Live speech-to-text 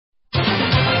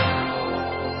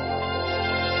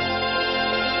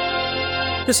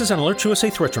This is an Alert USA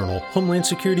Threat Journal Homeland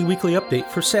Security Weekly Update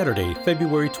for Saturday,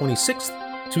 February 26th,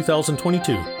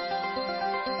 2022.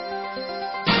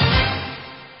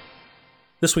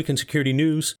 This week in security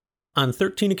news. On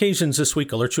 13 occasions this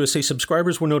week, Alert USA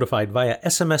subscribers were notified via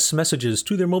SMS messages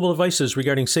to their mobile devices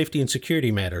regarding safety and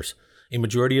security matters. A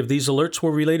majority of these alerts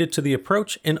were related to the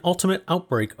approach and ultimate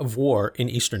outbreak of war in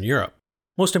Eastern Europe.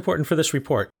 Most important for this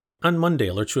report, on Monday,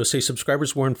 Alert USA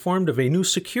subscribers were informed of a new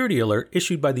security alert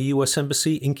issued by the U.S.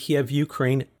 Embassy in Kiev,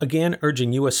 Ukraine, again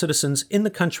urging U.S. citizens in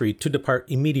the country to depart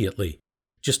immediately.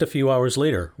 Just a few hours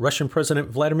later, Russian President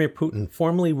Vladimir Putin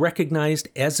formally recognized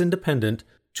as independent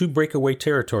two breakaway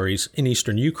territories in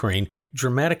eastern Ukraine,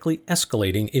 dramatically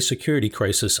escalating a security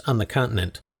crisis on the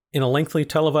continent. In a lengthy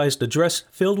televised address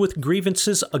filled with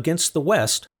grievances against the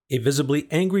West, a visibly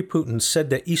angry Putin said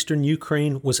that eastern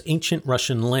Ukraine was ancient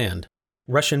Russian land.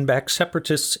 Russian-backed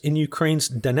separatists in Ukraine's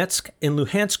Donetsk and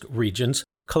Luhansk regions,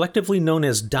 collectively known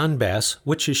as Donbass,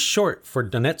 which is short for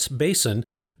Donetsk Basin,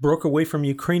 broke away from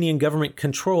Ukrainian government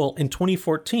control in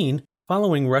 2014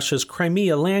 following Russia's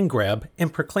Crimea land grab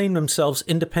and proclaimed themselves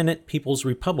independent people's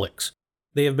republics.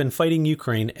 They have been fighting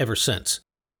Ukraine ever since.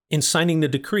 In signing the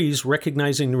decrees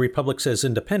recognizing the republics as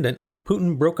independent,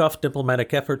 Putin broke off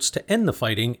diplomatic efforts to end the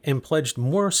fighting and pledged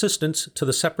more assistance to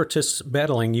the separatists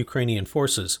battling Ukrainian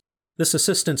forces. This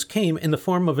assistance came in the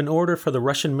form of an order for the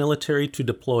Russian military to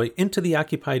deploy into the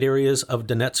occupied areas of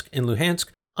Donetsk and Luhansk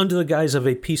under the guise of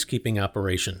a peacekeeping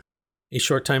operation. A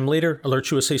short time later,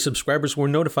 Alert USA subscribers were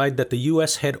notified that the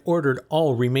U.S. had ordered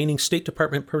all remaining State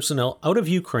Department personnel out of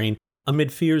Ukraine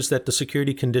amid fears that the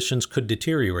security conditions could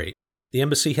deteriorate. The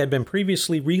embassy had been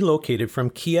previously relocated from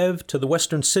Kiev to the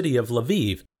western city of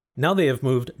Lviv. Now they have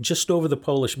moved just over the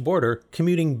Polish border,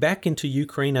 commuting back into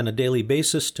Ukraine on a daily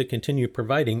basis to continue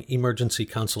providing emergency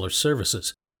consular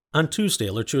services. On Tuesday,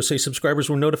 Alert USA subscribers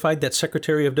were notified that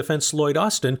Secretary of Defense Lloyd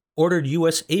Austin ordered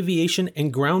U.S. aviation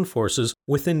and ground forces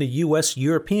within the U.S.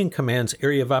 European Command's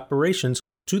area of operations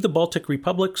to the Baltic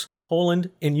republics, Poland,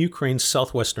 and Ukraine's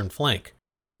southwestern flank.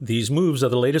 These moves are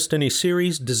the latest in a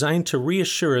series designed to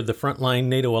reassure the frontline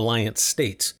NATO alliance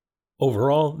states.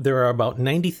 Overall, there are about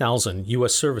 90,000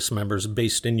 U.S. service members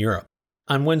based in Europe.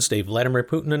 On Wednesday, Vladimir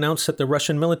Putin announced that the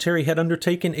Russian military had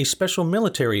undertaken a special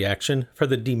military action for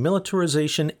the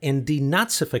demilitarization and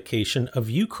denazification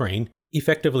of Ukraine,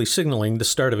 effectively signaling the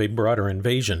start of a broader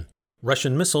invasion.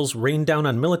 Russian missiles rained down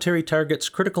on military targets,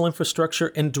 critical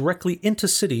infrastructure, and directly into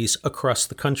cities across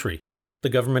the country. The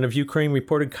government of Ukraine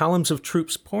reported columns of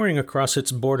troops pouring across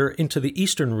its border into the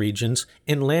eastern regions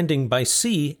and landing by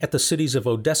sea at the cities of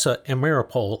Odessa and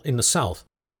Mariupol in the south.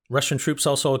 Russian troops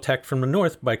also attacked from the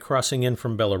north by crossing in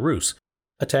from Belarus.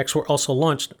 Attacks were also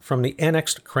launched from the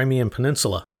annexed Crimean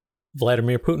Peninsula.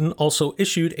 Vladimir Putin also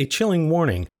issued a chilling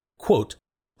warning, quote,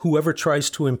 "Whoever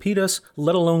tries to impede us,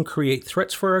 let alone create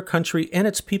threats for our country and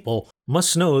its people,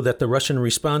 must know that the Russian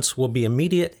response will be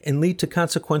immediate and lead to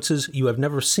consequences you have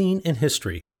never seen in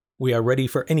history. We are ready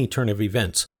for any turn of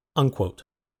events." Unquote.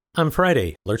 On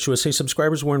Friday, Alert USA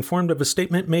subscribers were informed of a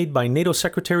statement made by NATO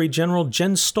Secretary General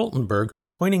Jens Stoltenberg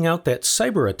pointing out that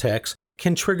cyber attacks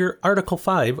can trigger Article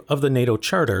 5 of the NATO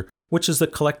Charter, which is the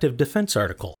collective defense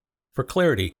article. For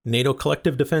clarity, NATO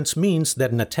collective defense means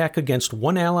that an attack against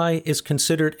one ally is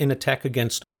considered an attack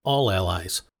against all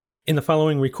allies. In the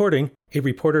following recording, a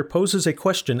reporter poses a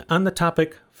question on the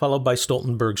topic, followed by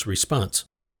Stoltenberg's response.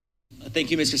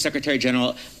 Thank you, Mr. Secretary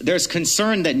General. There's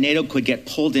concern that NATO could get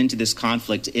pulled into this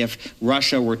conflict if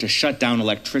Russia were to shut down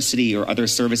electricity or other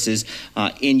services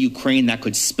in Ukraine that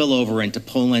could spill over into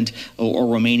Poland or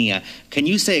Romania. Can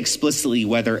you say explicitly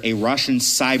whether a Russian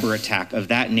cyber attack of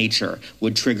that nature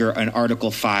would trigger an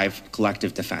Article 5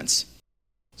 collective defense?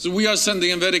 So we are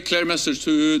sending a very clear message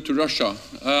to Russia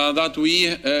that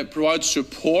we provide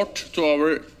support to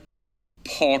our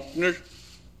partner,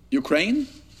 Ukraine,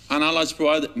 and allies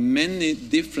provide many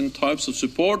different types of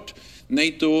support.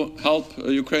 NATO help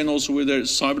Ukraine also with their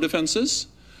cyber defenses.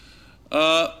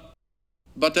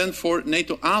 But then for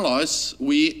NATO allies,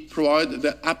 we provide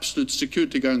the absolute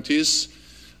security guarantees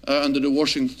under the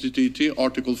Washington Treaty,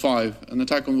 Article 5. An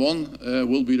attack on one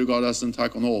will be regarded as an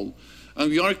attack on all. And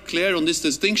we are clear on this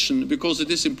distinction because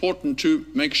it is important to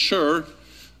make sure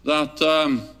that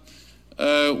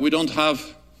we don't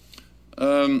have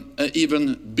an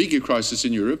even bigger crisis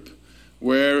in Europe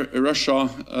where Russia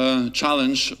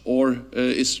challenge or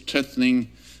is threatening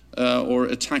or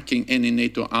attacking any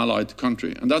NATO allied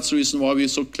country. And that's the reason why we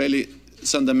so clearly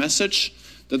send a message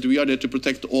that we are there to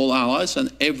protect all allies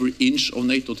and every inch of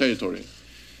NATO territory.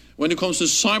 When it comes to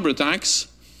cyber attacks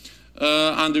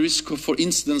and the risk for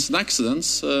incidents and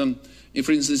accidents,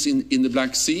 for instance in the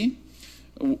Black Sea,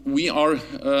 we are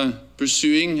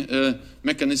pursuing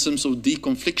mechanisms of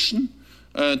deconfliction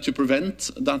to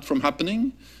prevent that from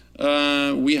happening.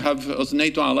 We have, as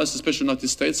NATO allies, especially the United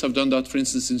States, have done that, for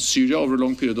instance, in Syria over a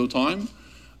long period of time.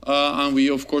 And we,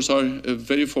 of course, are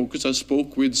very focused. I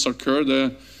spoke with Sarkar,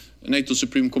 the NATO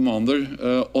Supreme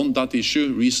Commander, on that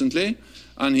issue recently.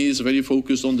 And he is very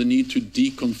focused on the need to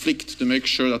deconflict, to make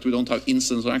sure that we don't have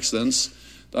incidents or accidents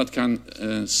that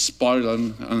can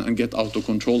spiral and get out of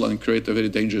control and create a very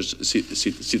dangerous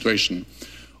situation.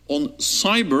 On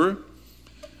cyber,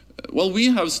 well, we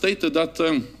have stated that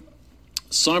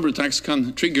cyber attacks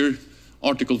can trigger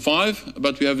Article 5,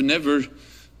 but we have never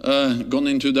gone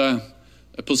into the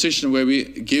position where we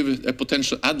give a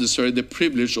potential adversary the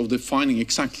privilege of defining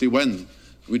exactly when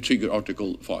we trigger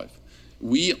Article 5.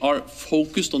 We are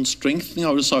focused on strengthening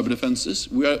our cyber defenses.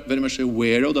 We are very much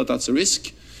aware of that that's a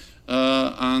risk.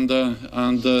 And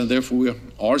therefore we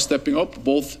are stepping up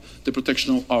both the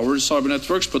protection of our cyber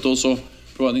networks, but also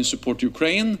providing support to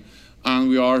Ukraine. And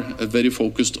we are very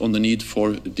focused on the need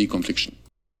for deconfliction.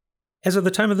 As of the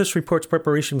time of this report's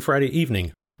preparation Friday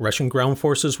evening, Russian ground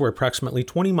forces were approximately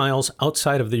 20 miles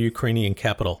outside of the Ukrainian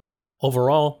capital.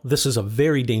 Overall, this is a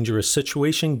very dangerous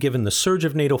situation given the surge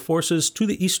of NATO forces to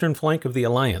the eastern flank of the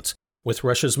alliance. With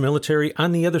Russia's military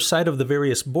on the other side of the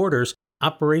various borders,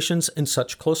 operations in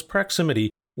such close proximity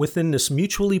within this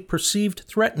mutually perceived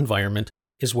threat environment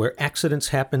is where accidents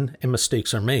happen and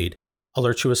mistakes are made.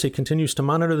 Alerts USA continues to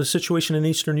monitor the situation in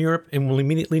Eastern Europe and will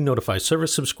immediately notify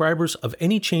service subscribers of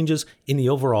any changes in the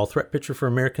overall threat picture for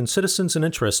American citizens and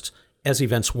interests as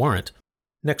events warrant.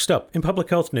 Next up, in public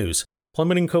health news,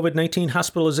 plummeting COVID-19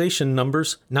 hospitalization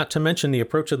numbers, not to mention the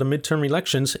approach of the midterm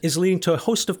elections, is leading to a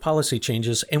host of policy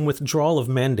changes and withdrawal of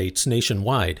mandates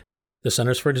nationwide. The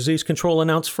Centers for Disease Control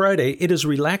announced Friday it is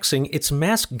relaxing its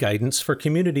mask guidance for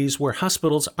communities where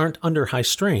hospitals aren't under high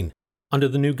strain. Under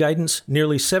the new guidance,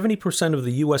 nearly 70% of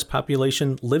the U.S.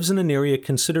 population lives in an area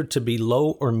considered to be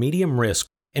low or medium risk,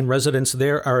 and residents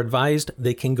there are advised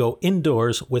they can go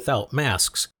indoors without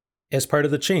masks. As part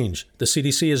of the change, the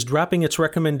CDC is dropping its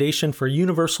recommendation for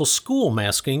universal school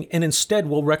masking and instead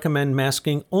will recommend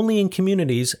masking only in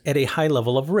communities at a high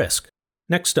level of risk.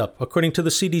 Next up, according to the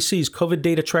CDC's COVID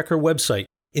data tracker website,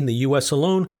 in the U.S.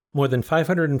 alone, more than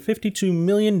 552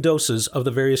 million doses of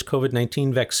the various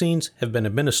COVID-19 vaccines have been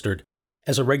administered.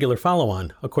 As a regular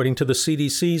follow-on, according to the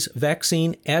CDC's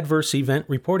Vaccine Adverse Event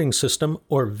Reporting System,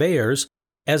 or VAERS,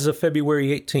 as of February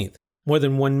 18th, more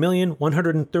than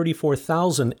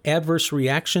 1,134,000 adverse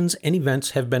reactions and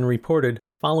events have been reported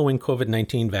following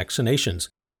COVID-19 vaccinations.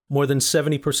 More than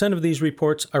 70% of these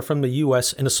reports are from the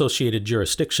U.S. and associated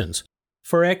jurisdictions.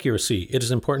 For accuracy, it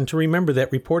is important to remember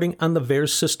that reporting on the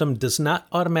VAERS system does not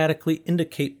automatically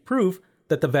indicate proof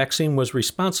that the vaccine was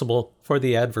responsible for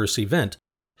the adverse event.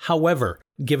 However,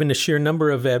 given the sheer number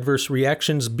of adverse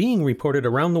reactions being reported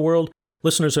around the world,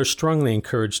 listeners are strongly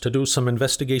encouraged to do some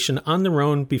investigation on their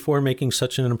own before making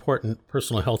such an important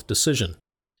personal health decision.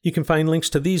 You can find links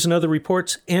to these and other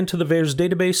reports and to the VAERS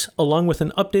database, along with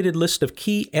an updated list of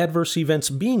key adverse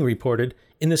events being reported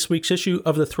in this week's issue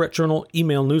of the Threat Journal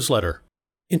email newsletter.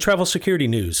 In travel security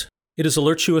news, it is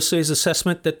Alerts USA's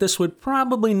assessment that this would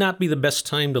probably not be the best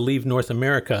time to leave North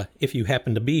America if you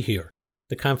happen to be here.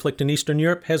 The conflict in Eastern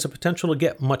Europe has the potential to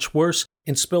get much worse,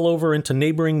 and spill over into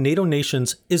neighboring NATO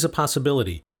nations is a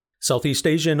possibility. Southeast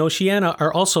Asia and Oceania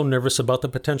are also nervous about the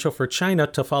potential for China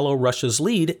to follow Russia's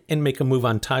lead and make a move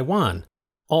on Taiwan.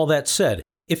 All that said,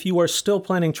 if you are still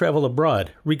planning travel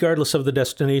abroad, regardless of the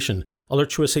destination,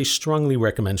 Alerts USA strongly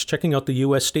recommends checking out the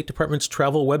U.S. State Department's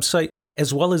travel website,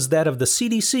 as well as that of the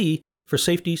CDC, for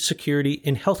safety, security,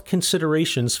 and health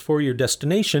considerations for your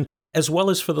destination, as well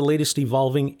as for the latest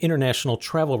evolving international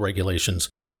travel regulations.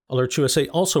 Alerts USA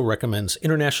also recommends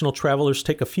international travelers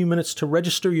take a few minutes to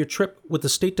register your trip with the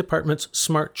State Department's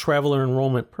Smart Traveler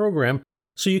Enrollment Program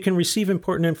so you can receive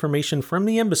important information from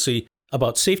the Embassy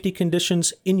about safety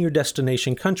conditions in your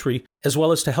destination country, as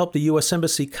well as to help the U.S.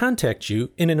 Embassy contact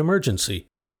you in an emergency.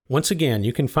 Once again,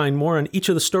 you can find more on each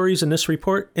of the stories in this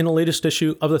report in the latest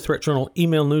issue of the Threat Journal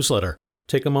email newsletter.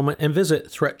 Take a moment and visit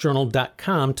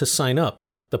threatjournal.com to sign up.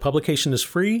 The publication is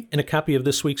free, and a copy of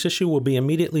this week's issue will be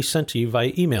immediately sent to you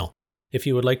via email. If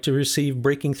you would like to receive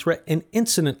breaking threat and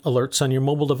incident alerts on your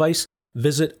mobile device,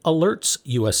 visit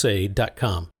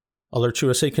alertsusa.com. Alerts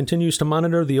USA continues to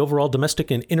monitor the overall domestic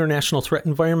and international threat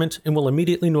environment and will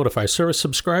immediately notify service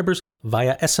subscribers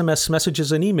via SMS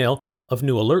messages and email of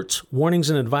new alerts, warnings,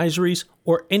 and advisories,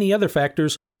 or any other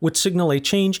factors which signal a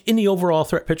change in the overall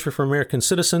threat picture for American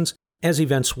citizens as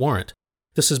events warrant.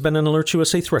 This has been an Alerts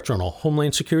USA Threat Journal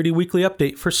Homeland Security Weekly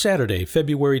Update for Saturday,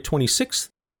 February 26,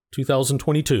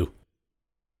 2022.